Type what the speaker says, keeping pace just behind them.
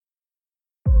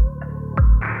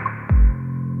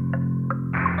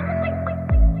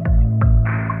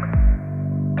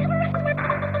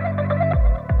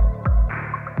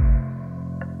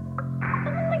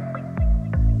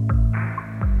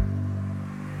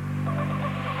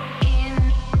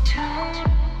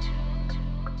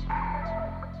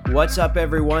What's up,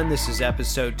 everyone? This is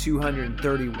episode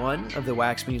 231 of the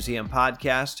Wax Museum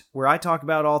podcast, where I talk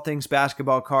about all things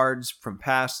basketball cards from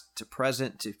past to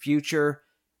present to future.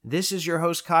 This is your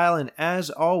host, Kyle, and as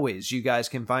always, you guys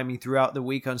can find me throughout the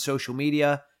week on social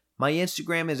media. My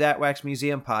Instagram is at Wax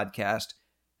Museum Podcast,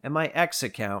 and my X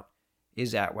account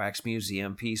is at Wax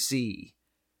Museum PC.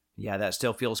 Yeah, that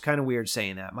still feels kind of weird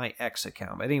saying that, my X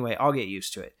account. But anyway, I'll get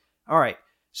used to it. All right.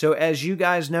 So as you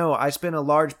guys know, I spent a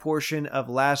large portion of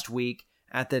last week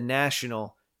at the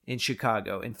National in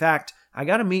Chicago. In fact, I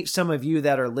got to meet some of you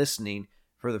that are listening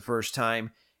for the first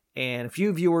time, and a few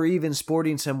of you were even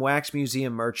sporting some Wax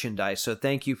Museum merchandise, so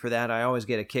thank you for that. I always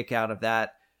get a kick out of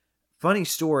that. Funny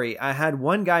story, I had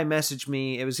one guy message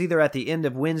me, it was either at the end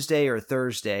of Wednesday or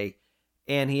Thursday,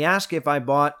 and he asked if I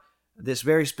bought this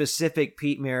very specific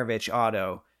Pete Maravich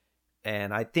auto.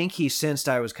 And I think he sensed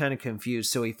I was kind of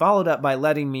confused, so he followed up by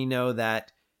letting me know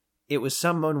that it was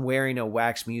someone wearing a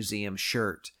Wax Museum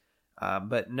shirt.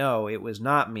 But no, it was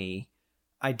not me.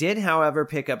 I did, however,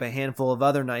 pick up a handful of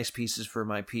other nice pieces for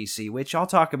my PC, which I'll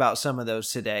talk about some of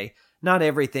those today. Not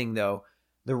everything, though.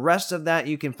 The rest of that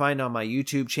you can find on my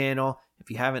YouTube channel.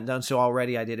 If you haven't done so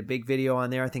already, I did a big video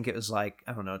on there. I think it was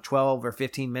 12 or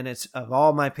 15 minutes of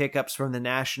all my pickups from the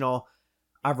National.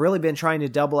 I've really been trying to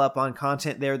double up on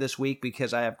content there this week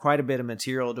because I have quite a bit of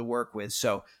material to work with,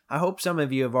 so I hope some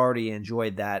of you have already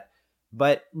enjoyed that.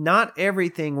 But not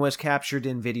everything was captured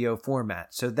in video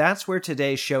format, so that's where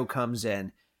today's show comes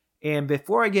in. And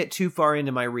before I get too far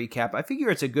into my recap, I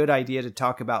figure it's a good idea to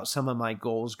talk about some of my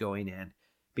goals going in,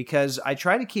 because I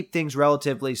try to keep things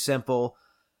relatively simple.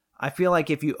 I feel like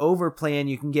if you overplan,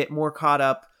 you can get more caught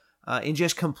up in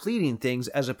just completing things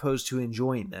as opposed to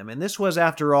enjoying them. And this was,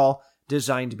 after all,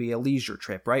 designed to be a leisure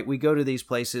trip, right? We go to these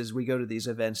places, we go to these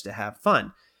events to have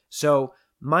fun. So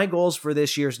my goals for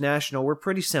this year's National were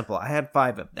pretty simple. I had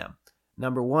 5 of them.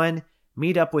 Number 1,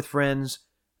 meet up with friends.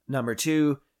 Number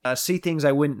 2, see things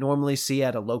I wouldn't normally see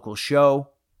at a local show.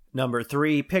 Number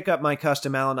 3, pick up my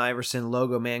custom Allen Iverson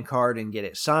Logo Man card and get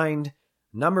it signed.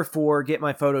 Number 4, get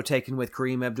my photo taken with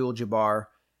Kareem Abdul-Jabbar.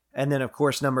 And then, of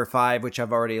course, number 5, which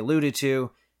I've already alluded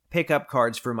to, pick up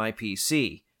cards for my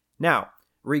PC. Now,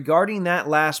 regarding that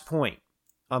last point,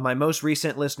 on my most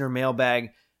recent listener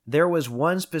mailbag, there was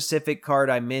one specific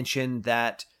card I mentioned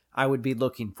that I would be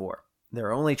looking for. There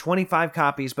are only 25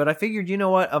 copies, but I figured, you know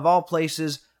what, of all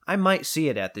places, I might see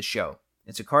it at the show.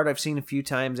 It's a card I've seen a few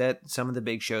times at some of the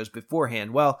big shows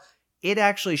beforehand. Well, it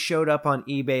actually showed up on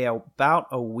eBay about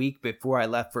a week before I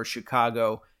left for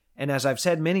Chicago, and as I've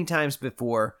said many times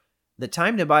before, the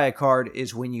time to buy a card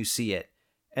is when you see it,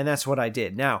 and that's what I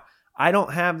did. Now, I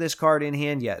don't have this card in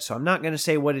hand yet, so I'm not going to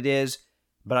say what it is,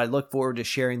 but I look forward to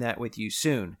sharing that with you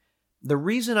soon. The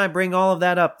reason I bring all of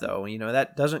that up, though,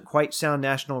 that doesn't quite sound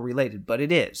National related, but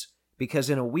it is, because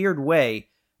in a weird way,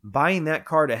 buying that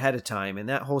card ahead of time and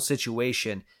that whole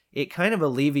situation, it kind of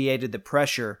alleviated the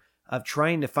pressure of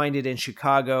trying to find it in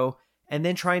Chicago and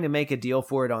then trying to make a deal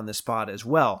for it on the spot as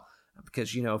well.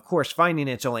 Because, of course, finding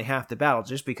it's only half the battle.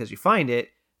 Just because you find it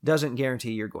doesn't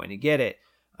guarantee you're going to get it.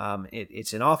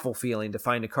 It's an awful feeling to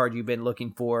find a card you've been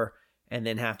looking for and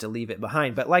then have to leave it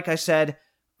behind. But like I said,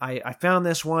 I found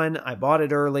this one. I bought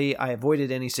it early. I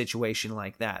avoided any situation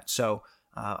like that. So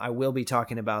I will be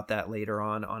talking about that later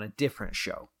on a different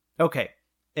show. Okay,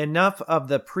 enough of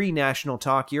the pre-National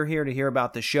talk. You're here to hear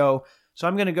about the show. So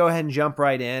I'm going to go ahead and jump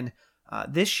right in.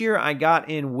 This year I got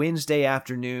in Wednesday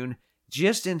afternoon,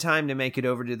 just in time to make it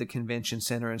over to the convention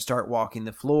center and start walking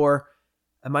the floor.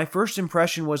 And my first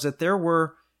impression was that there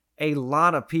were a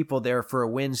lot of people there for a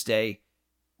Wednesday,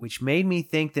 which made me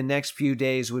think the next few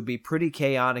days would be pretty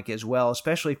chaotic as well,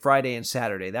 especially Friday and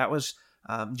Saturday. That was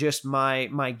just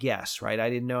my guess, right? I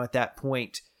didn't know at that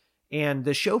point. And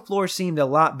the show floor seemed a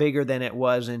lot bigger than it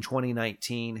was in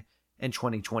 2019 and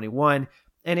 2021,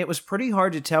 and it was pretty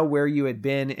hard to tell where you had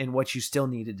been and what you still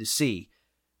needed to see.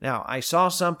 Now, I saw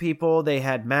some people, they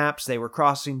had maps, they were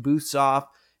crossing booths off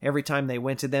every time they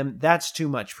went to them. That's too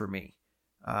much for me.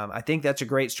 I think that's a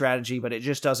great strategy, but it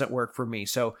just doesn't work for me.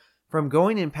 So from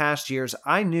going in past years,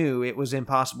 I knew it was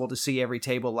impossible to see every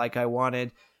table like I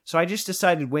wanted. So I just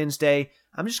decided Wednesday,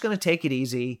 I'm just going to take it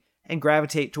easy and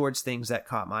gravitate towards things that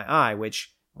caught my eye,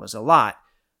 which was a lot.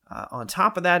 On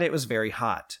top of that, it was very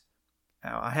hot.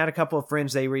 Now, I had a couple of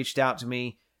friends, they reached out to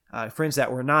me, friends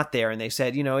that were not there, and they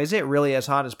said, is it really as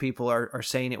hot as people are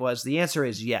saying it was? The answer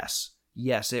is yes.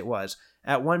 Yes, it was.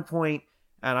 At one point,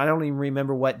 and I don't even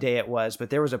remember what day it was,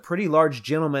 but there was a pretty large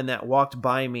gentleman that walked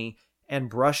by me and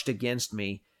brushed against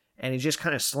me, and he just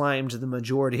kind of slimed the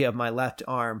majority of my left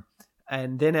arm.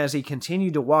 And then as he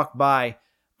continued to walk by,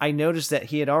 I noticed that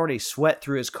he had already sweat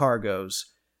through his cargos.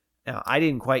 Now, I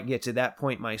didn't quite get to that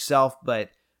point myself, but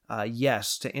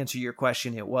yes, to answer your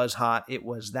question, it was hot. It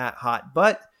was that hot,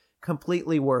 but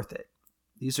completely worth it.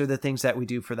 These are the things that we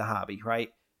do for the hobby,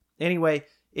 right? Anyway,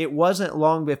 it wasn't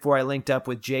long before I linked up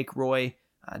with Jake Roy,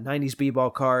 90s B-Ball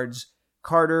Cards,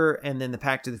 Carter, and then the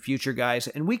Pack to the Future guys,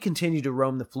 and we continue to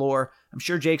roam the floor. I'm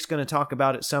sure Jake's going to talk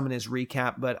about it some in his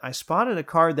recap, but I spotted a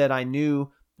card that I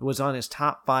knew was on his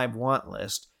top 5 want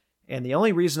list, and the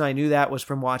only reason I knew that was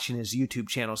from watching his YouTube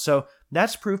channel. So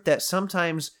that's proof that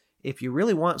sometimes if you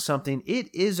really want something,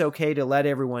 it is okay to let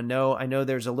everyone know. I know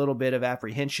there's a little bit of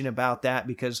apprehension about that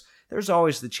because there's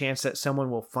always the chance that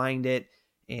someone will find it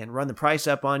and run the price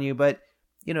up on you, but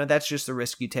that's just the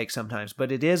risk you take sometimes.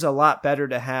 But it is a lot better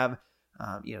to have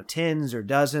tens or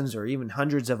dozens or even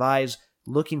hundreds of eyes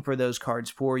looking for those cards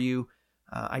for you.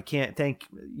 I can't thank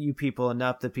you people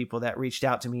enough, the people that reached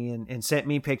out to me and sent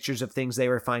me pictures of things they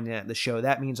were finding at the show.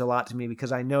 That means a lot to me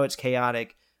because I know it's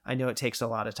chaotic. I know it takes a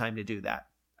lot of time to do that.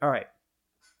 All right.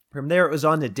 From there, it was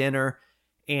on to dinner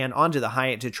and on to the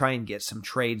Hyatt to try and get some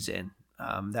trades in.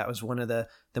 That was one of the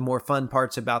more fun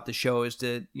parts about the show is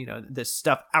the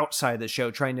stuff outside the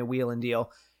show, trying to wheel and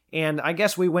deal. And I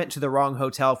guess we went to the wrong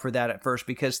hotel for that at first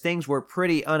because things were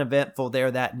pretty uneventful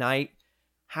there that night.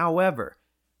 However,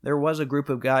 there was a group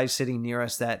of guys sitting near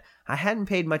us that I hadn't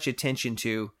paid much attention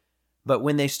to, but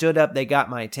when they stood up, they got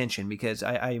my attention because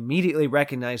I immediately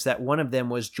recognized that one of them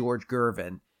was George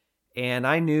Gervin. And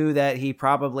I knew that he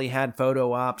probably had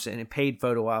photo ops and paid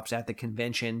photo ops at the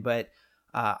convention, but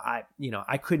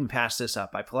I couldn't pass this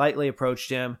up. I politely approached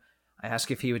him. I asked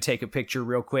if he would take a picture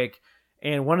real quick.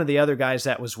 And one of the other guys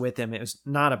that was with him, it was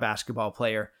not a basketball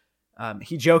player.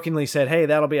 He jokingly said, "Hey,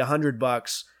 that'll be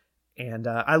 $100. And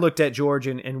I looked at George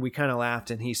and we kind of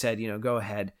laughed and he said, go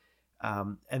ahead.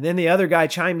 And then the other guy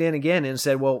chimed in again and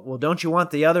said, well, don't you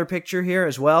want the other picture here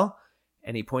as well?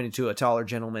 And he pointed to a taller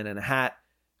gentleman in a hat,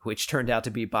 which turned out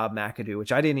to be Bob McAdoo,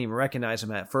 which I didn't even recognize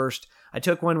him at first. I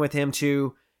took one with him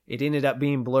too. It ended up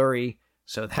being blurry,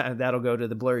 so that'll go to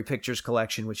the Blurry Pictures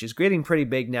collection, which is getting pretty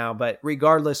big now. But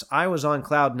regardless, I was on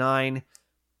cloud 9.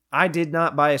 I did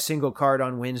not buy a single card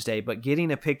on Wednesday, but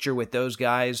getting a picture with those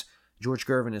guys, George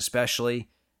Gervin especially,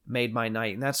 made my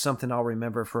night, and that's something I'll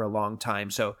remember for a long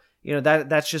time. So,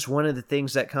 that's just one of the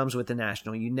things that comes with the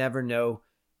National. You never know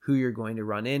who you're going to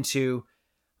run into.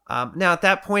 Now, at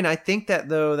that point, I think that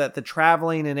the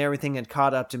traveling and everything had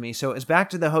caught up to me. So it was back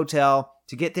to the hotel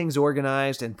to get things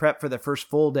organized and prep for the first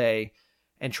full day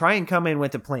and try and come in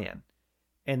with a plan.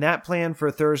 And that plan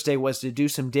for Thursday was to do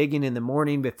some digging in the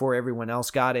morning before everyone else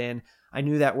got in. I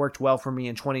knew that worked well for me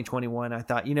in 2021. I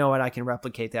thought, you know what, I can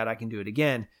replicate that. I can do it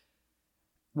again.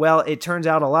 Well, it turns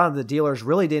out a lot of the dealers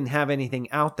really didn't have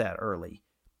anything out that early,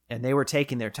 and they were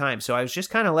taking their time. So I was just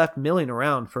kind of left milling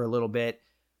around for a little bit.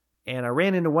 And I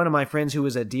ran into one of my friends who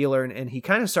was a dealer, and he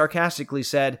kind of sarcastically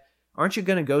said, "Aren't you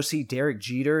going to go see Derek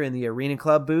Jeter in the Arena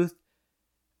Club booth?"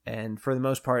 And for the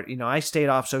most part, I stayed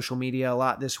off social media a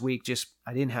lot this week.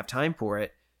 I didn't have time for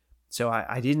it. So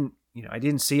I didn't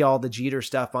see all the Jeter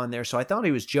stuff on there. So I thought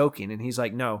he was joking. And he's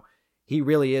like, "No, he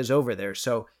really is over there."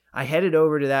 So I headed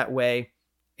over to that way.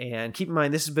 And keep in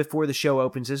mind, this is before the show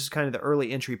opens. This is kind of the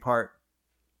early entry part.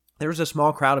 There was a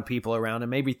small crowd of people around, and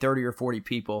maybe 30 or 40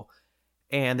 people.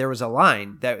 And there was a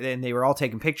line and they were all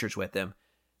taking pictures with them.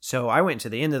 So I went to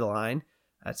the end of the line.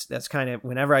 That's kind of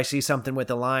whenever I see something with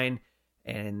a line,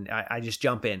 and I just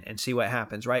jump in and see what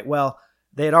happens, right? Well,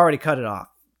 they had already cut it off.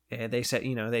 And they said,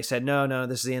 no,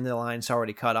 this is the end of the line. It's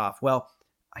already cut off. Well,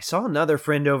 I saw another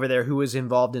friend over there who was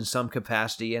involved in some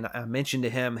capacity, and I mentioned to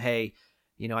him, "Hey,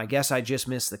 I guess I just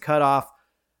missed the cutoff."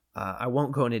 I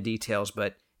won't go into details,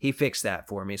 but he fixed that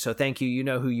for me. So thank you. You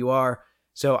know who you are.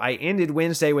 So I ended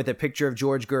Wednesday with a picture of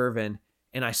George Gervin,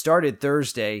 and I started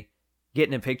Thursday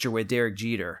getting a picture with Derek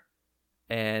Jeter.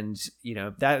 And,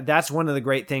 that's one of the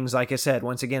great things, like I said,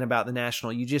 once again, about the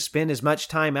National. You just spend as much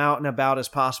time out and about as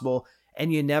possible,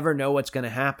 and you never know what's going to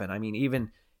happen. I mean,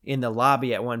 even in the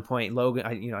lobby at one point, Logan,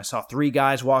 I saw 3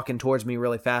 guys walking towards me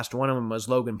really fast. One of them was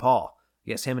Logan Paul. I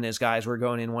guess him and his guys were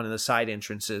going in one of the side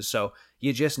entrances. So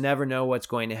you just never know what's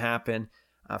going to happen.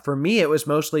 For me, it was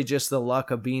mostly just the luck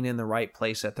of being in the right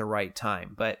place at the right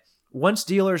time. But once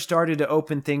dealers started to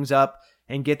open things up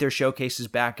and get their showcases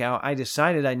back out, I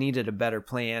decided I needed a better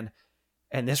plan.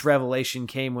 And this revelation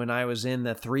came when I was in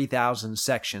the 3000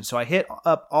 section. So I hit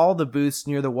up all the booths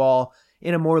near the wall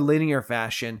in a more linear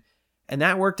fashion. And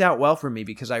that worked out well for me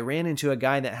because I ran into a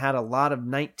guy that had a lot of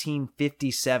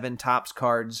 1957 Topps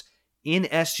cards in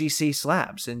SGC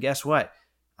slabs. And guess what?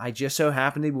 I just so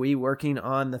happened to be working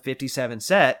on the 57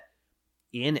 set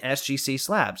in SGC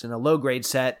slabs in a low-grade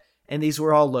set, and these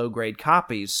were all low-grade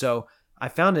copies. So I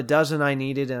found a dozen I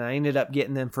needed, and I ended up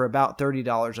getting them for about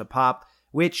 $30 a pop,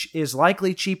 which is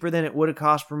likely cheaper than it would have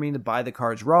cost for me to buy the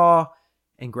cards raw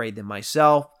and grade them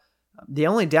myself. The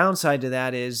only downside to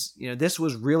that is, this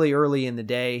was really early in the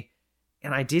day,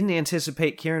 and I didn't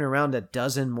anticipate carrying around a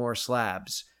dozen more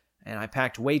slabs. And I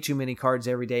packed way too many cards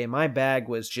every day, and my bag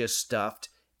was just stuffed,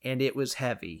 and it was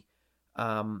heavy.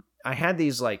 I had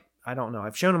these, I don't know,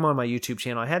 I've shown them on my YouTube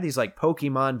channel. I had these,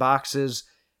 Pokemon boxes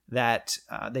that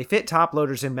they fit top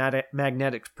loaders and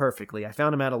magnetics perfectly. I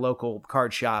found them at a local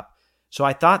card shop. So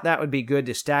I thought that would be good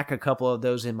to stack a couple of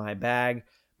those in my bag,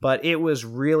 but it was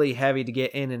really heavy to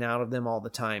get in and out of them all the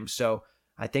time. So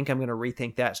I think I'm going to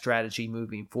rethink that strategy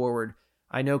moving forward.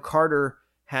 I know Carter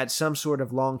had some sort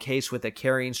of long case with a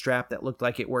carrying strap that looked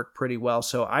like it worked pretty well.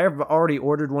 So I have already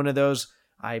ordered one of those.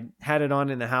 I had it on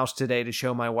in the house today to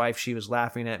show my wife. She was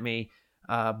laughing at me.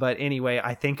 But anyway,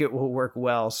 I think it will work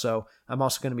well. So I'm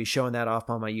also going to be showing that off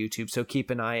on my YouTube. So keep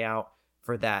an eye out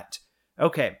for that.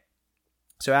 Okay.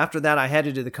 So after that, I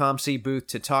headed to the ComC booth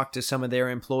to talk to some of their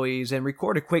employees and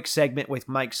record a quick segment with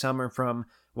Mike Summer from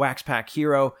Wax Pack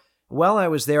Hero. While I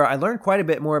was there, I learned quite a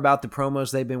bit more about the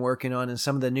promos they've been working on and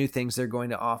some of the new things they're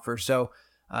going to offer. So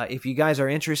if you guys are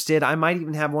interested, I might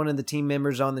even have one of the team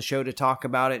members on the show to talk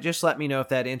about it. Just let me know if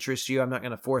that interests you. I'm not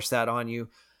going to force that on you.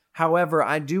 However,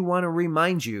 I do want to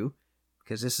remind you,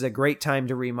 because this is a great time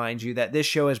to remind you, that this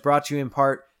show is brought to you in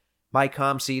part by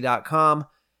ComC.com.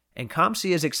 And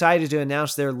ComC is excited to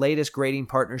announce their latest grading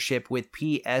partnership with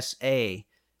PSA.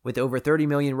 With over 30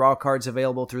 million raw cards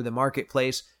available through the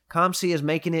marketplace, ComC is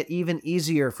making it even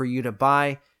easier for you to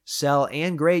buy, sell,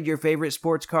 and grade your favorite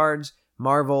sports cards,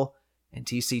 Marvel, and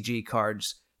TCG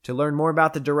cards. To learn more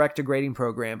about the direct-to-grading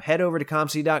program, head over to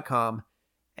ComC.com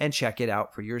and check it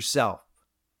out for yourself.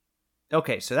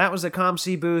 Okay, so that was the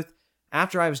ComC booth.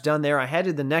 After I was done there, I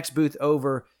headed the next booth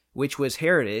over, which was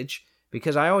Heritage,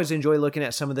 because I always enjoy looking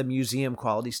at some of the museum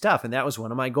quality stuff, and that was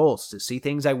one of my goals, to see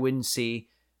things I wouldn't see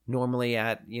normally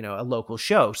at, a local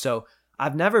show. So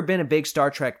I've never been a big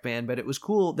Star Trek fan, but it was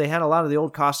cool. They had a lot of the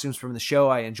old costumes from the show.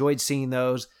 I enjoyed seeing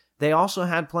those. They also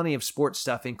had plenty of sports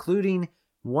stuff, including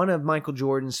one of Michael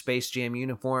Jordan's Space Jam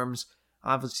uniforms.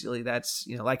 Obviously, that's,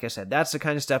 like I said, that's the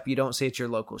kind of stuff you don't see at your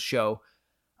local show.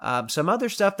 Some other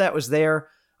stuff that was there,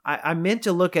 I meant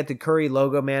to look at the Curry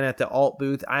Logo Man at the alt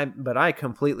booth, but I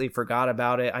completely forgot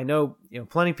about it. I know,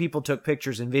 plenty of people took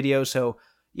pictures and videos, so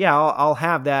yeah, I'll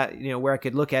have that, where I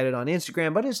could look at it on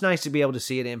Instagram, but it's nice to be able to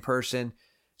see it in person.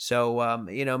 So,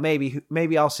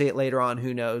 maybe I'll see it later on,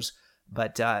 who knows,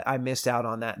 but I missed out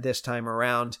on that this time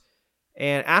around.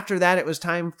 And after that, it was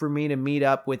time for me to meet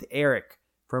up with Eric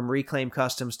from Reclaim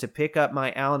Customs to pick up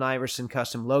my Allen Iverson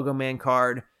Custom Logo Man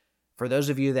card. For those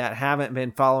of you that haven't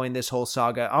been following this whole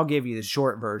saga, I'll give you the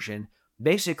short version.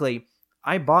 Basically,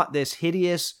 I bought this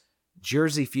hideous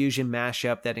Jersey Fusion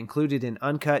mashup that included an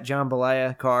uncut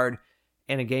Jambalaya card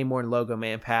and a Game Worn Logo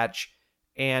Man patch,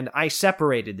 and I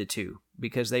separated the two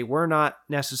because they were not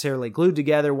necessarily glued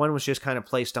together. One was just kind of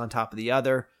placed on top of the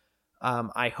other.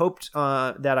 I hoped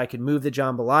that I could move the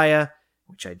Jambalaya,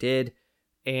 which I did,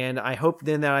 and I hoped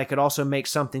then that I could also make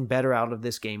something better out of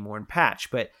this Game Worn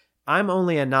patch, but I'm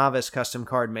only a novice custom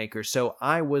card maker, so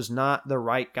I was not the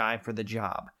right guy for the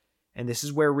job. And this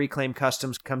is where Reclaim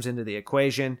Customs comes into the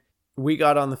equation. We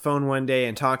got on the phone one day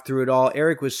and talked through it all.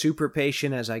 Eric was super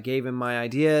patient as I gave him my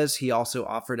ideas. He also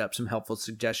offered up some helpful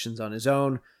suggestions on his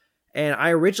own. And I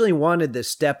originally wanted the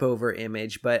step over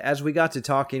image, but as we got to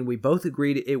talking, we both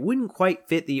agreed it wouldn't quite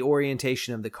fit the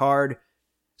orientation of the card.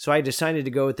 So I decided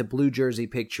to go with the blue jersey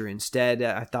picture instead.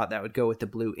 I thought that would go with the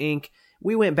blue ink.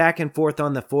 We went back and forth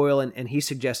on the foil, and he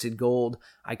suggested gold.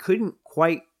 I couldn't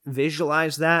quite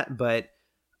visualize that, but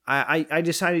I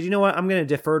decided, you know what, I'm going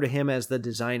to defer to him as the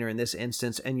designer in this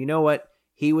instance. And you know what?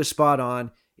 He was spot on.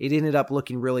 It ended up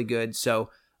looking really good. So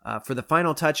for the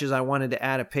final touches, I wanted to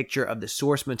add a picture of the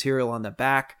source material on the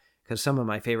back, because some of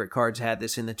my favorite cards had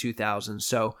this in the 2000s.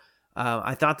 So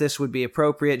I thought this would be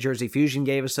appropriate. Jersey Fusion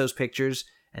gave us those pictures,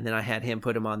 and then I had him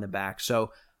put them on the back.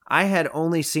 So I had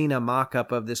only seen a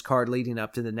mock-up of this card leading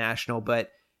up to the National,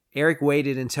 but Eric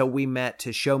waited until we met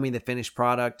to show me the finished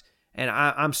product, and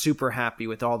I'm super happy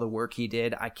with all the work he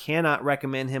did. I cannot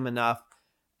recommend him enough.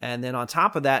 And then on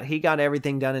top of that, he got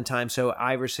everything done in time so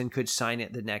Iverson could sign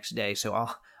it the next day. So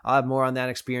I'll have more on that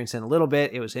experience in a little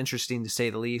bit. It was interesting to say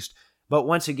the least. But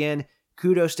once again,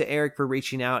 kudos to Eric for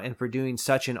reaching out and for doing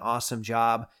such an awesome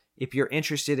job. If you're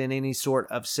interested in any sort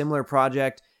of similar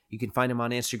project, you can find him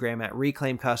on Instagram at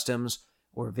Reclaim Customs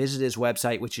or visit his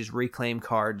website, which is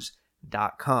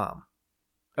reclaimcards.com.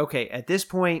 Okay, at this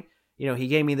point, he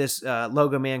gave me this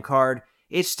Logo Man card.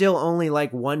 it's still only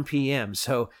like 1 p.m.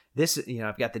 So this,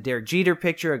 I've got the Derek Jeter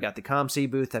picture, I've got the ComC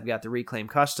booth, I've got the Reclaim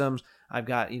Customs, I've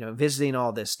got, visiting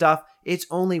all this stuff. It's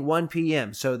only 1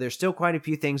 p.m. So there's still quite a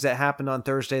few things that happened on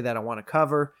Thursday that I want to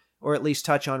cover, or at least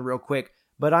touch on real quick.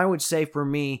 But I would say for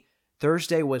me,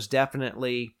 Thursday was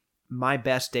definitely my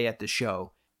best day at the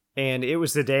show. And it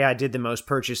was the day I did the most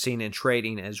purchasing and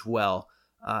trading as well.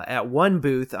 At one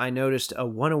booth, I noticed a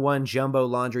 101 jumbo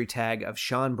laundry tag of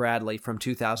Sean Bradley from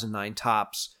 2009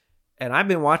 Topps. And I've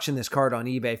been watching this card on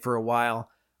eBay for a while.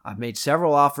 I've made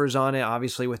several offers on it,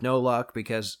 obviously with no luck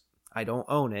because I don't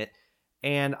own it.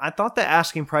 And I thought the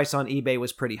asking price on eBay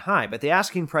was pretty high, but the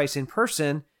asking price in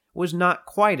person was not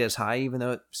quite as high, even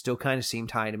though it still kind of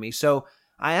seemed high to me. So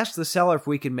I asked the seller if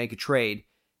we could make a trade,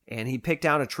 and he picked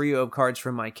out a trio of cards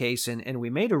from my case, and we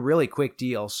made a really quick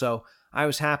deal. So I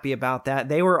was happy about that.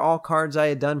 They were all cards I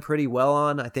had done pretty well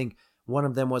on. I think one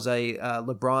of them was a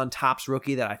LeBron Topps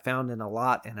rookie that I found in a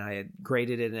lot, and I had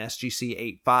graded it an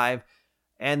SGC 8.5.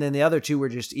 And then the other two were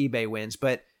just eBay wins.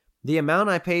 But the amount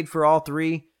I paid for all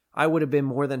three, I would have been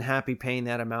more than happy paying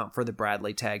that amount for the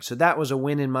Bradley tag. So that was a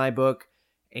win in my book.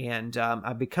 And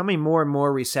I'm becoming more and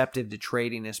more receptive to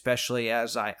trading, especially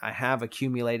as I have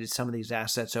accumulated some of these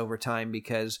assets over time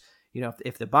because,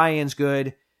 if the buy-in's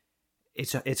good,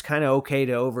 it's kind of okay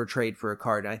to overtrade for a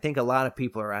card. I think a lot of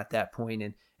people are at that point,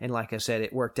 and like I said,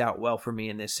 it worked out well for me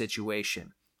in this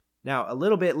situation. Now, a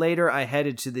little bit later, I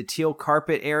headed to the teal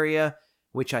carpet area,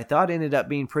 which I thought ended up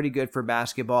being pretty good for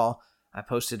basketball. I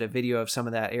posted a video of some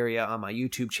of that area on my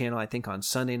YouTube channel, I think on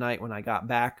Sunday night when I got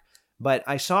back. But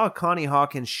I saw a Connie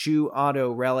Hawkins shoe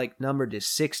auto relic numbered to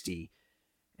 60.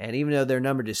 And even though they're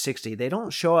numbered to 60, they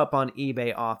don't show up on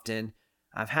eBay often.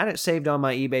 I've had it saved on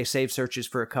my eBay save searches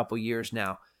for a couple years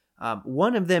now.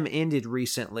 One of them ended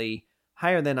recently,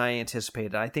 higher than I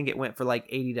anticipated. I think it went for like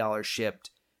 $80 shipped.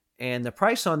 And the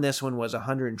price on this one was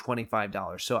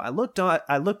 $125. So I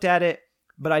looked at it,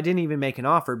 but I didn't even make an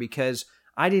offer because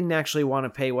I didn't actually want to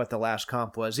pay what the last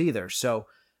comp was either. So,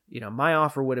 my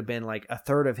offer would have been like a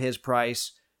third of his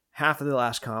price, half of the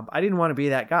last comp. I didn't want to be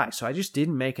that guy, so I just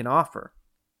didn't make an offer.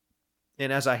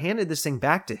 And as I handed this thing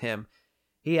back to him,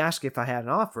 he asked if I had an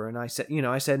offer, and I said,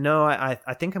 no, I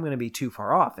think I'm going to be too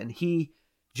far off. And he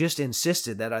just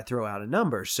insisted that I throw out a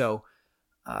number. So,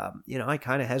 I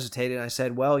kind of hesitated. I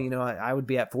said, well, I would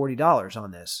be at $40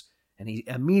 on this. And he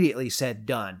immediately said,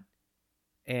 done.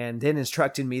 And then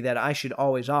instructed me that I should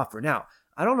always offer. Now,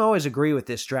 I don't always agree with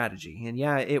this strategy. And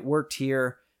yeah, it worked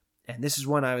here. And this is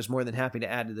one I was more than happy to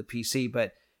add to the PC.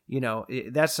 But,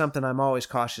 that's something I'm always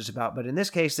cautious about. But in this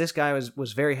case, this guy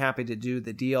was very happy to do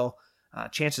the deal.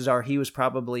 Chances are he was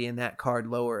probably in that card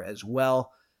lower as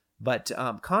well. But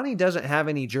Connie doesn't have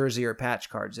any jersey or patch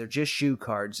cards. They're just shoe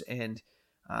cards. And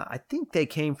I think they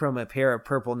came from a pair of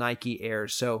purple Nike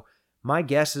Airs. So my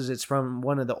guess is it's from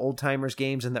one of the old timers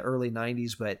games in the early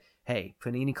 90s. But hey,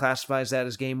 Panini classifies that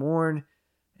as game worn.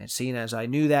 And seeing as I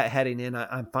knew that heading in,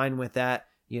 I'm fine with that.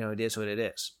 It is what it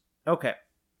is. Okay.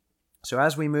 So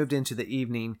as we moved into the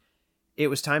evening, it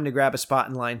was time to grab a spot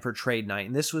in line for trade night.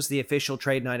 And this was the official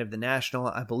trade night of the National.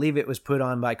 I believe it was put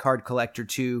on by Card Collector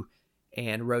 2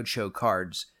 and Roadshow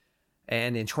Cards.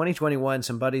 And in 2021,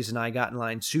 some buddies and I got in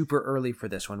line super early for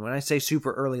this one. When I say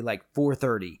super early, like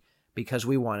 4:30, because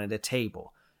we wanted a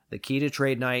table. The key to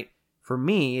trade night for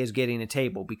me is getting a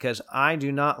table because I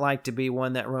do not like to be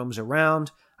one that roams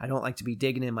around. I don't like to be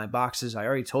digging in my boxes. I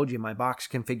already told you my box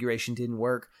configuration didn't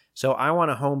work. So I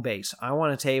want a home base. I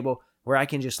want a table where I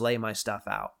can just lay my stuff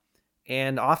out.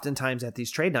 And oftentimes at these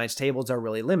trade nights, tables are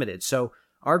really limited. So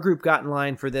our group got in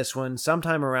line for this one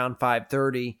sometime around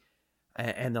 5:30,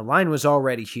 and the line was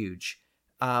already huge.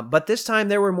 But this time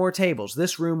there were more tables.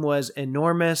 This room was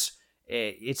enormous.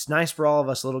 It's nice for all of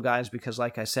us little guys because,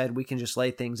 like I said, we can just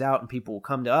lay things out and people will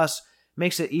come to us.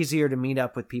 Makes it easier to meet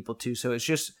up with people too. So it's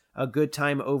just a good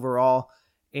time overall.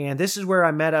 And this is where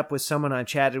I met up with someone I've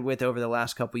chatted with over the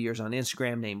last couple years on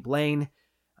Instagram named Blaine.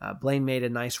 Blaine made a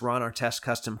nice Ron Artest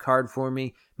custom card for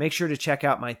me. Make sure to check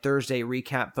out my Thursday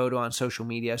recap photo on social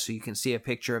media so you can see a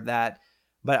picture of that.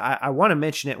 But I want to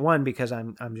mention it, one, because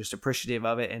I'm just appreciative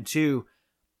of it, and two,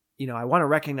 I want to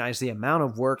recognize the amount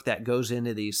of work that goes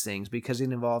into these things because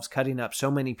it involves cutting up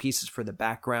so many pieces for the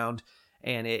background,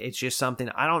 and it's just something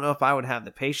I don't know if I would have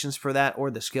the patience for that or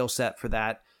the skill set for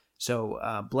that. So,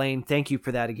 Blaine, thank you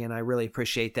for that again. I really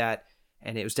appreciate that,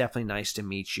 and it was definitely nice to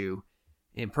meet you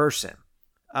in person.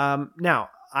 Now,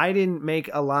 I didn't make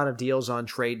a lot of deals on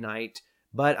trade night,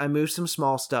 but I moved some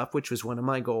small stuff, which was one of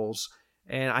my goals.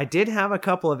 And I did have a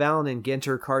couple of Allen and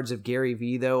Ginter cards of Gary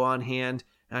V, though, on hand.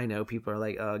 I know people are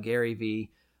like, Gary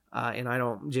V, and I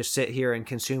don't just sit here and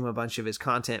consume a bunch of his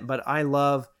content, but I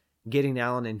love getting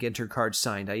Allen and Ginter cards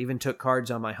signed. I even took cards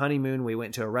on my honeymoon. We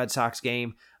went to a Red Sox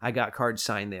game. I got cards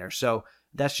signed there. So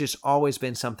that's just always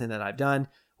been something that I've done.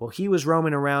 Well, he was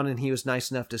roaming around and he was nice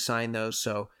enough to sign those.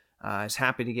 So I was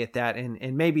happy to get that.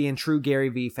 And maybe in true Gary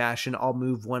Vee fashion, I'll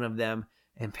move one of them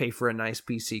and pay for a nice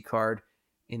PC card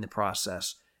in the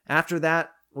process. After that,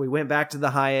 we went back to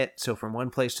the Hyatt. So from one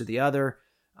place to the other,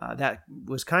 that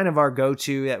was kind of our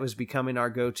go-to. That was becoming our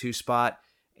go-to spot.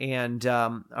 And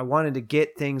I wanted to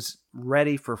get things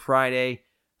ready for Friday.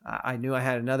 I knew I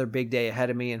had another big day ahead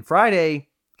of me. And Friday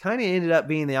kind of ended up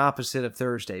being the opposite of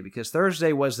Thursday, because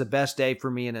Thursday was the best day for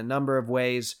me in a number of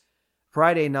ways.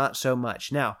 Friday, not so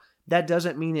much. Now, that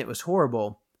doesn't mean it was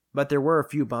horrible, but there were a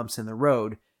few bumps in the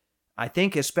road. I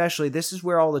think especially this is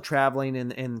where all the traveling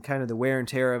and kind of the wear and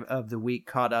tear of the week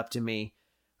caught up to me.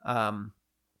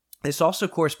 This also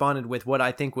corresponded with what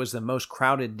I think was the most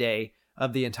crowded day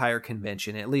of the entire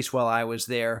convention, at least while I was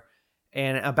there.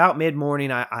 And about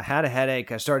mid-morning, I had a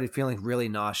headache. I started feeling really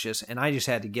nauseous, and I just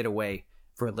had to get away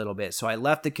for a little bit. So I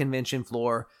left the convention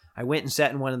floor. I went and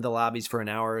sat in one of the lobbies for an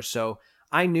hour or so.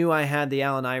 I knew I had the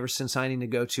Allen Iverson signing to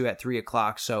go to at 3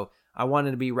 o'clock, so I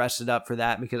wanted to be rested up for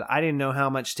that because I didn't know how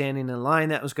much standing in line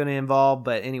that was going to involve.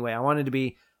 But anyway, I wanted to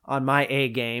be on my A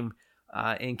game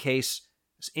in case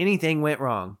anything went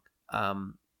wrong.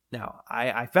 Now,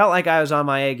 I felt like I was on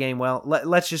my A game. Well,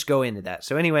 let's just go into that.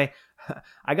 So anyway,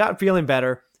 I got feeling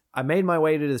better. I made my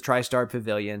way to the TriStar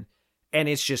Pavilion, and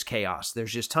it's just chaos.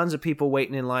 There's just tons of people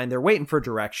waiting in line. They're waiting for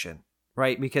direction,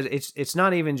 right? Because it's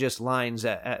not even just lines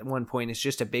at one point. It's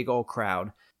just a big old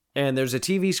crowd. And there's a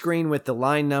TV screen with the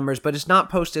line numbers, but it's not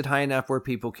posted high enough where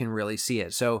people can really see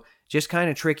it. So just kind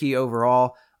of tricky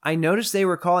overall. I noticed they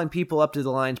were calling people up to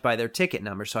the lines by their ticket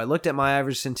number. So I looked at my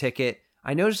Iverson ticket.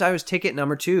 I noticed I was ticket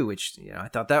number 2, which I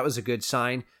thought that was a good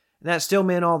sign. And that still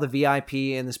meant all the VIP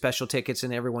and the special tickets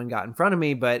and everyone got in front of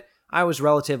me, but I was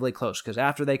relatively close because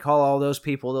after they call all those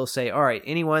people, they'll say, all right,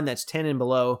 anyone that's 10 and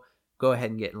below, go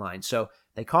ahead and get in line. So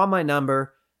they call my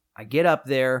number. I get up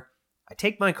there. I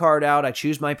take my card out. I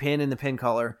choose my pin and the pin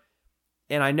color.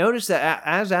 And I notice that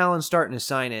as Allen's starting to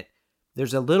sign it,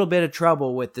 there's a little bit of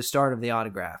trouble with the start of the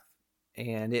autograph.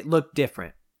 And it looked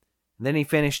different. And then he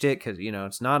finished it because,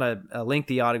 it's not a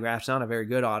lengthy autograph. It's not a very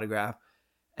good autograph.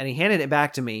 And he handed it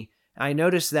back to me. I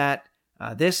noticed that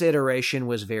this iteration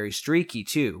was very streaky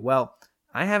too. Well,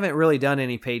 I haven't really done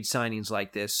any paid signings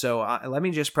like this. So let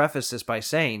me just preface this by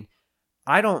saying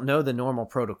I don't know the normal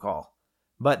protocol.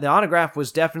 But the autograph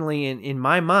was definitely, in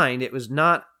my mind, it was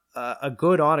not a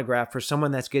good autograph for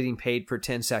someone that's getting paid for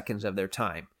 10 seconds of their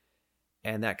time.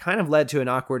 And that kind of led to an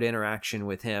awkward interaction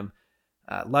with him.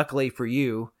 Luckily for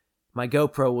you, my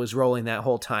GoPro was rolling that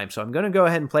whole time. So I'm going to go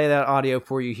ahead and play that audio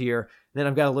for you here. Then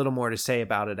I've got a little more to say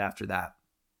about it after that.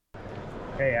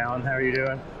 Hey, Allen, how are you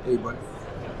doing? Hey, buddy.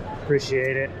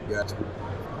 Appreciate it. Got you.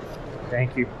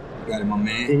 Thank you. Got it, my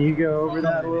man. Can you go over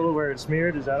that a little where it's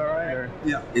smeared? Is that all right? Or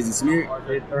Yeah. Is it smeared?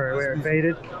 or where it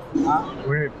faded?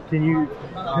 Can you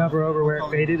cover over where it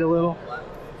faded a little?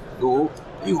 Go.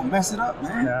 You gonna mess it up,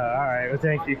 man. All right. Well,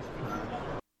 thank you.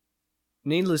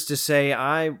 Needless to say,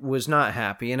 I was not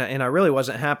happy, and I really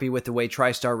wasn't happy with the way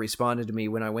TriStar responded to me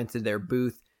when I went to their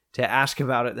booth to ask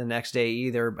about it the next day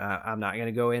either. I'm not going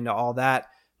to go into all that.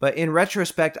 But in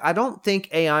retrospect, I don't think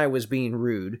AI was being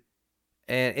rude.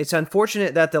 And it's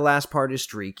unfortunate that the last part is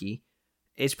streaky.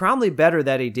 It's probably better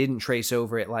that he didn't trace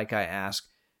over it like I asked.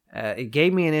 It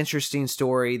gave me an interesting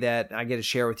story that I get to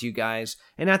share with you guys.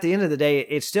 And at the end of the day,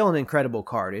 it's still an incredible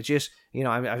card. It's just,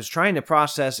 I was trying to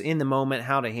process in the moment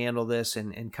how to handle this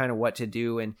and kind of what to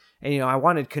do. And I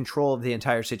wanted control of the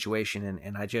entire situation.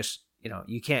 And I just,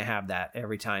 you can't have that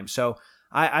every time. So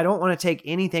I don't want to take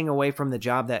anything away from the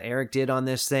job that Eric did on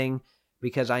this thing,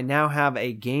 because I now have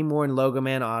a game-worn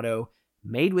Logoman auto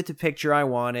made with the picture I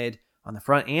wanted on the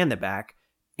front and the back,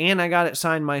 and I got it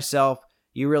signed myself.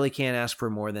 You really can't ask for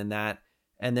more than that.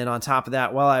 And then on top of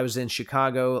that, while I was in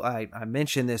Chicago, I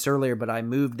mentioned this earlier, but I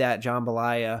moved that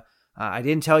jambalaya. I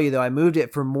didn't tell you, though, I moved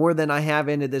it for more than I have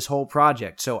into this whole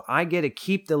project. So I get to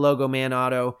keep the Logoman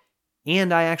auto,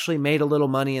 and I actually made a little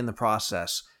money in the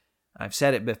process. I've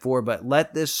said it before, but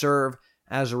let this serve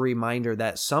as a reminder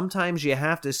that sometimes you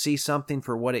have to see something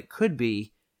for what it could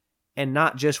be and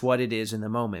not just what it is in the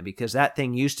moment, because that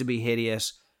thing used to be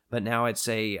hideous, but now it's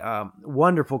a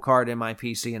wonderful card in my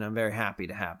PC, and I'm very happy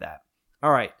to have that.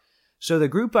 All right, so the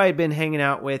group I had been hanging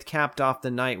out with capped off the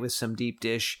night with some deep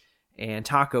dish and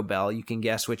Taco Bell. You can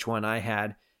guess which one I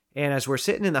had. And as we're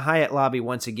sitting in the Hyatt lobby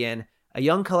once again, a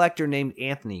young collector named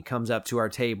Anthony comes up to our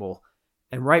table.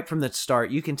 And right from the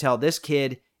start, you can tell this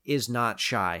kid is not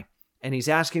shy. And he's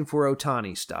asking for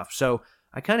Ohtani stuff. So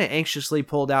I kind of anxiously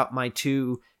pulled out my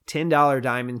 2 $10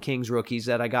 Diamond Kings rookies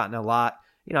that I got in a lot.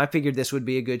 I figured this would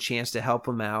be a good chance to help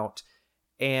him out.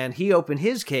 And he opened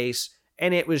his case,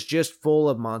 and it was just full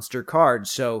of monster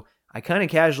cards. So I kind of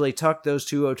casually tucked those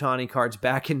 2 Ohtani cards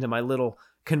back into my little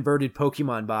converted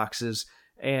Pokemon boxes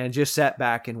and just sat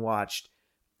back and watched.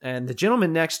 And the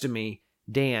gentleman next to me,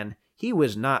 Dan, he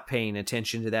was not paying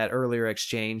attention to that earlier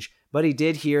exchange, but he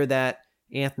did hear that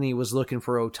Anthony was looking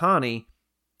for Ohtani,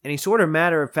 and he sort of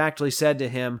matter-of-factly said to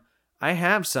him, "I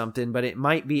have something, but it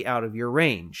might be out of your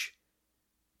range."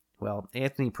 Well,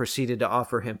 Anthony proceeded to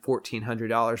offer him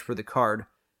 $1,400 for the card,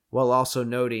 while also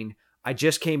noting, "I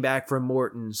just came back from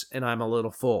Morton's, and I'm a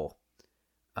little full."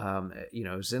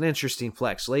 It's an interesting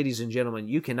flex. Ladies and gentlemen,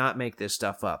 you cannot make this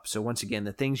stuff up. So once again,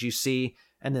 the things you see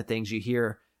and the things you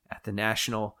hear at the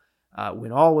National.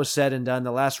 When all was said and done,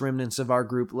 the last remnants of our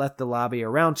group left the lobby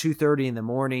around 2:30 in the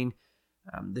morning.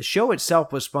 The show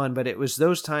itself was fun, but it was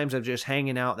those times of just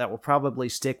hanging out that will probably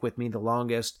stick with me the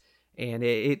longest. And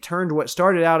it turned what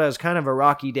started out as kind of a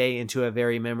rocky day into a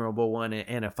very memorable one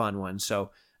and a fun one.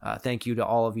 So thank you to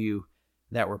all of you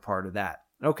that were part of that.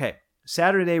 Okay,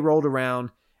 Saturday rolled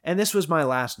around, and this was my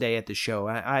last day at the show.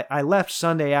 I left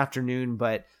Sunday afternoon,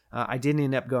 but I didn't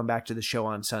end up going back to the show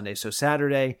on Sunday. So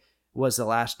Saturday was the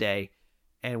last day.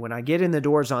 And when I get in the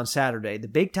doors on Saturday, the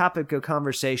big topic of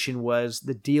conversation was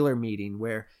the dealer meeting,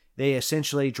 where they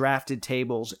essentially drafted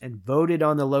tables and voted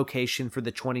on the location for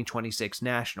the 2026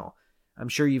 National. I'm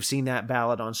sure you've seen that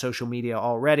ballot on social media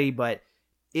already, but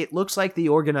it looks like the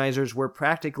organizers were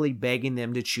practically begging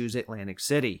them to choose Atlantic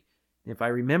City. If I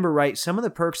remember right, some of the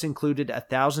perks included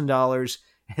 $1,000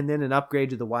 and then an upgrade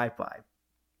to the Wi-Fi.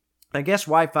 I guess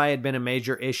Wi-Fi had been a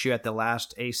major issue at the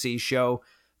last AC show.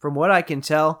 From what I can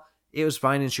tell, it was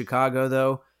fine in Chicago,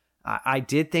 though. I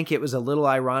did think it was a little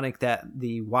ironic that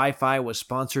the Wi-Fi was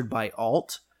sponsored by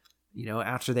Alt,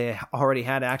 after they already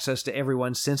had access to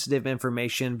everyone's sensitive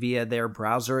information via their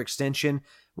browser extension.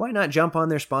 Why not jump on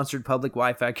their sponsored public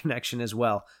Wi-Fi connection as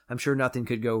well? I'm sure nothing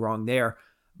could go wrong there.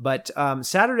 But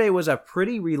Saturday was a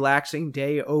pretty relaxing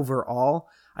day overall.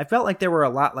 I felt like there were a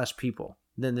lot less people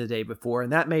than the day before,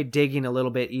 and that made digging a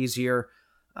little bit easier,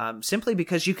 simply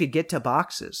because you could get to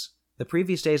boxes. The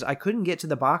previous days, I couldn't get to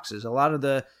the boxes. A lot of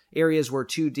the areas were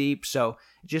too deep, so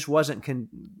it just wasn't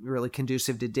really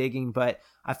conducive to digging. But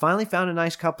I finally found a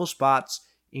nice couple spots,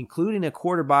 including a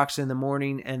quarter box in the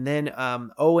morning. And then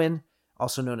Owen,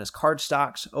 also known as Card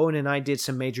Stocks, Owen and I did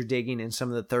some major digging in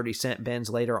some of the 30-cent bins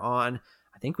later on.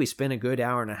 I think we spent a good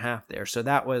hour and a half there, so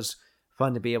that was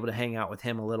fun to be able to hang out with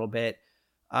him a little bit.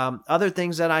 Other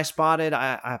things that I spotted,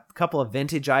 a couple of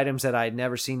vintage items that I had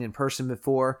never seen in person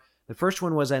before. The first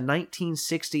one was a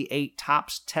 1968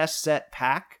 Topps Test Set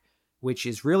pack, which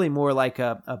is really more like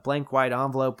a blank white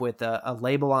envelope with a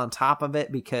label on top of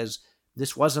it, because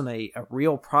this wasn't a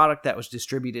real product that was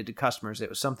distributed to customers. It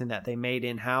was something that they made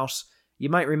in-house. You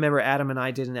might remember Adam and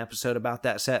I did an episode about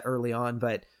that set early on,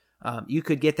 but you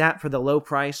could get that for the low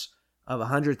price of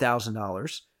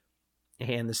 $100,000.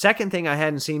 And the second thing I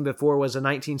hadn't seen before was a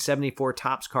 1974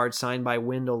 Topps card signed by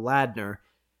Wendell Ladner.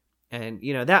 And,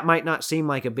 that might not seem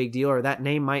like a big deal, or that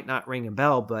name might not ring a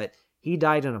bell, but he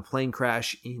died in a plane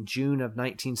crash in June of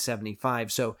 1975.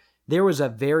 So there was a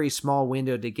very small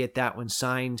window to get that one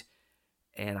signed.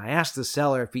 And I asked the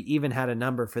seller if he even had a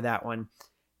number for that one,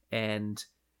 and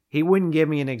he wouldn't give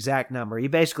me an exact number. He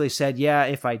basically said, yeah,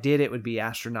 if I did, it would be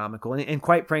astronomical. And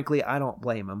quite frankly, I don't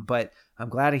blame him, but I'm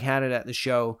glad he had it at the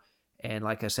show. And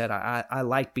like I said, I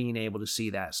like being able to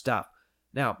see that stuff.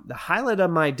 Now, the highlight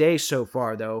of my day so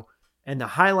far, though, and the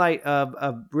highlight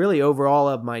of really overall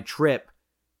of my trip,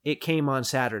 it came on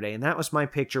Saturday, and that was my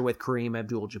picture with Kareem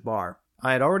Abdul-Jabbar.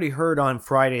 I had already heard on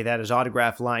Friday that his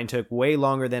autograph line took way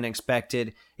longer than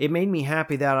expected. It made me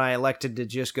happy that I elected to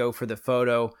just go for the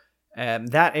photo.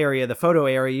 That area, the photo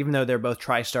area, even though they're both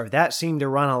TriStar, that seemed to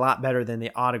run a lot better than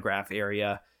the autograph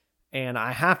area. And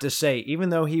I have to say,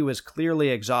 even though he was clearly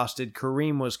exhausted,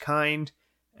 Kareem was kind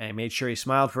and made sure he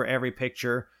smiled for every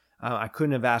picture. I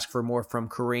couldn't have asked for more from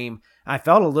Kareem. I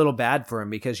felt a little bad for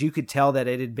him because you could tell that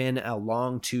it had been a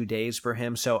long 2 days for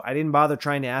him, so I didn't bother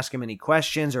trying to ask him any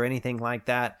questions or anything like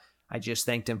that. I just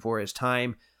thanked him for his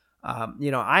time.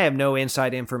 I have no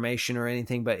inside information or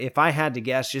anything, but if I had to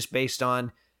guess just based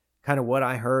on kind of what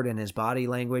I heard in his body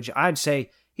language, I'd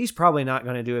say he's probably not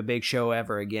going to do a big show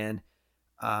ever again.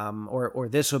 Or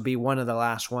this will be one of the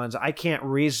last ones. I can't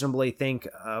reasonably think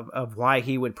of why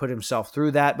he would put himself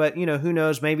through that, but who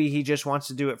knows? Maybe he just wants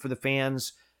to do it for the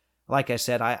fans. Like I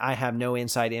said, I have no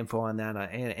inside info on that,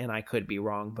 and I could be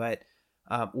wrong. But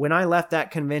when I left that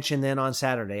convention then on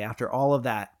Saturday, after all of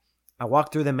that, I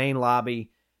walked through the main lobby,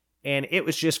 and it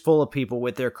was just full of people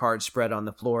with their cards spread on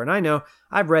the floor. And I know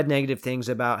I've read negative things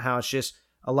about how it's just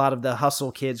a lot of the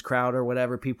hustle kids crowd or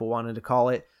whatever people wanted to call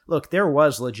it. Look, there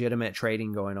was legitimate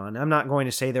trading going on. I'm not going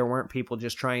to say there weren't people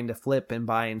just trying to flip and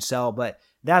buy and sell, but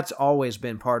that's always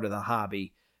been part of the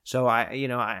hobby. So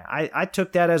I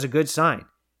took that as a good sign.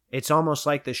 It's almost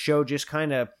like the show just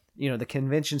kind of, the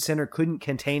convention center couldn't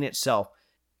contain itself.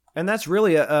 And that's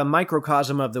really a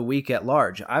microcosm of the week at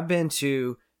large. I've been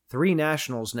to 3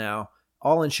 nationals now,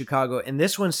 all in Chicago, and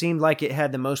this one seemed like it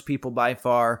had the most people by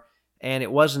far, and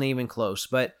it wasn't even close.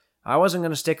 But I wasn't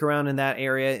going to stick around in that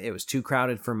area. It was too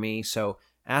crowded for me. So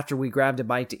after we grabbed a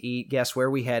bite to eat, guess where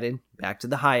we headed? Back to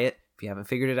the Hyatt. If you haven't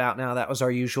figured it out now, that was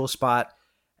our usual spot.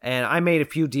 And I made a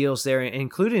few deals there,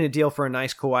 including a deal for a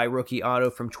nice Kawhi rookie auto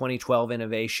from 2012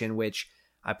 Innovation, which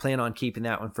I plan on keeping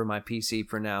that one for my PC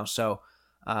for now. So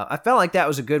I felt like that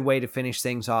was a good way to finish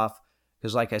things off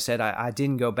because, like I said, I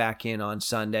didn't go back in on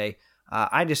Sunday.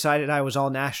 I decided I was all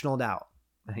nationaled out.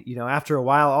 After a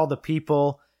while, all the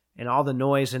people and all the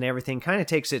noise and everything kind of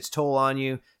takes its toll on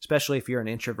you, especially if you're an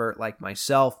introvert like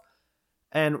myself.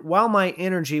 And while my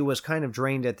energy was kind of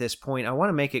drained at this point, I want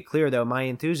to make it clear, though, my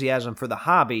enthusiasm for the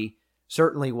hobby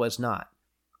certainly was not.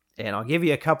 And I'll give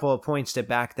you a couple of points to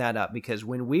back that up, because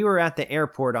when we were at the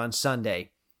airport on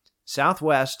Sunday,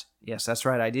 Southwest, yes, that's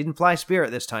right, I didn't fly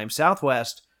Spirit this time,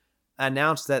 Southwest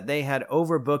announced that they had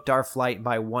overbooked our flight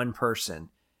by one person.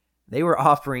 They were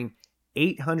offering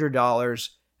 $800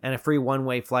 and a free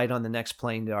one-way flight on the next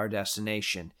plane to our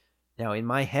destination. Now, in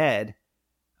my head,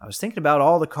 I was thinking about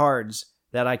all the cards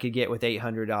that I could get with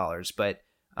 $800, but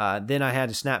then I had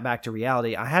to snap back to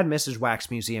reality. I had Mrs. Wax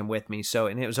Museum with me,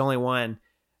 and it was only one,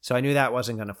 so I knew that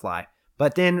wasn't going to fly.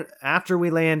 But then after we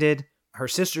landed, her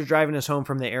sister's driving us home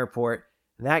from the airport.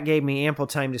 That gave me ample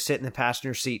time to sit in the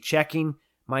passenger seat checking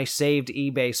my saved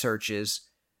eBay searches.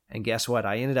 And guess what?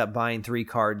 I ended up buying 3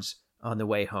 cards on the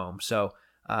way home. So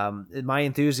my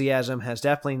enthusiasm has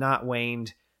definitely not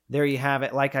waned. There you have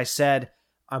it. Like I said,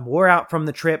 I'm wore out from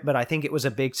the trip, but I think it was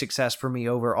a big success for me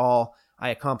overall. I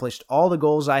accomplished all the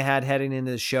goals I had heading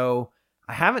into the show.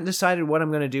 I haven't decided what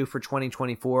I'm going to do for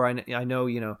 2024. I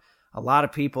know, a lot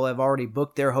of people have already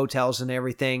booked their hotels and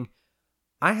everything.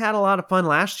 I had a lot of fun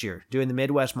last year doing the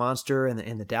Midwest Monster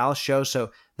and the Dallas show,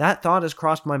 so that thought has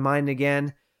crossed my mind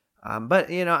again.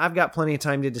 But, I've got plenty of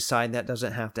time to decide. That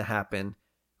doesn't have to happen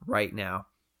right now.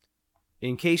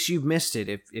 In case you've missed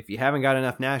it, if you haven't got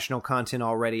enough national content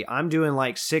already, I'm doing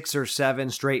like 6 or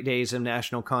 7 straight days of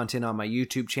national content on my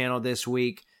YouTube channel this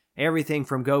week. Everything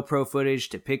from GoPro footage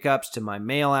to pickups to my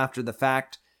mail after the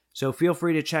fact. So feel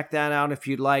free to check that out if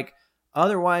you'd like.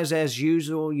 Otherwise, as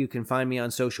usual, you can find me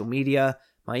on social media.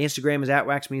 My Instagram is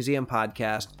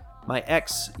 @WaxMuseumPodcast. My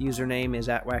X username is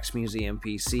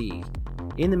 @WaxMuseumPC.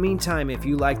 In the meantime, if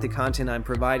you like the content I'm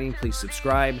providing, please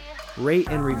subscribe, rate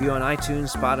and review on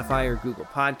iTunes, Spotify, or Google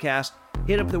Podcast.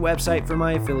 Hit up the website for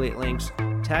my affiliate links.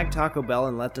 Tag Taco Bell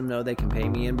and let them know they can pay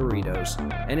me in burritos.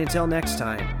 And until next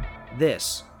time,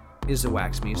 this is the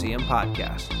Wax Museum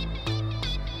Podcast.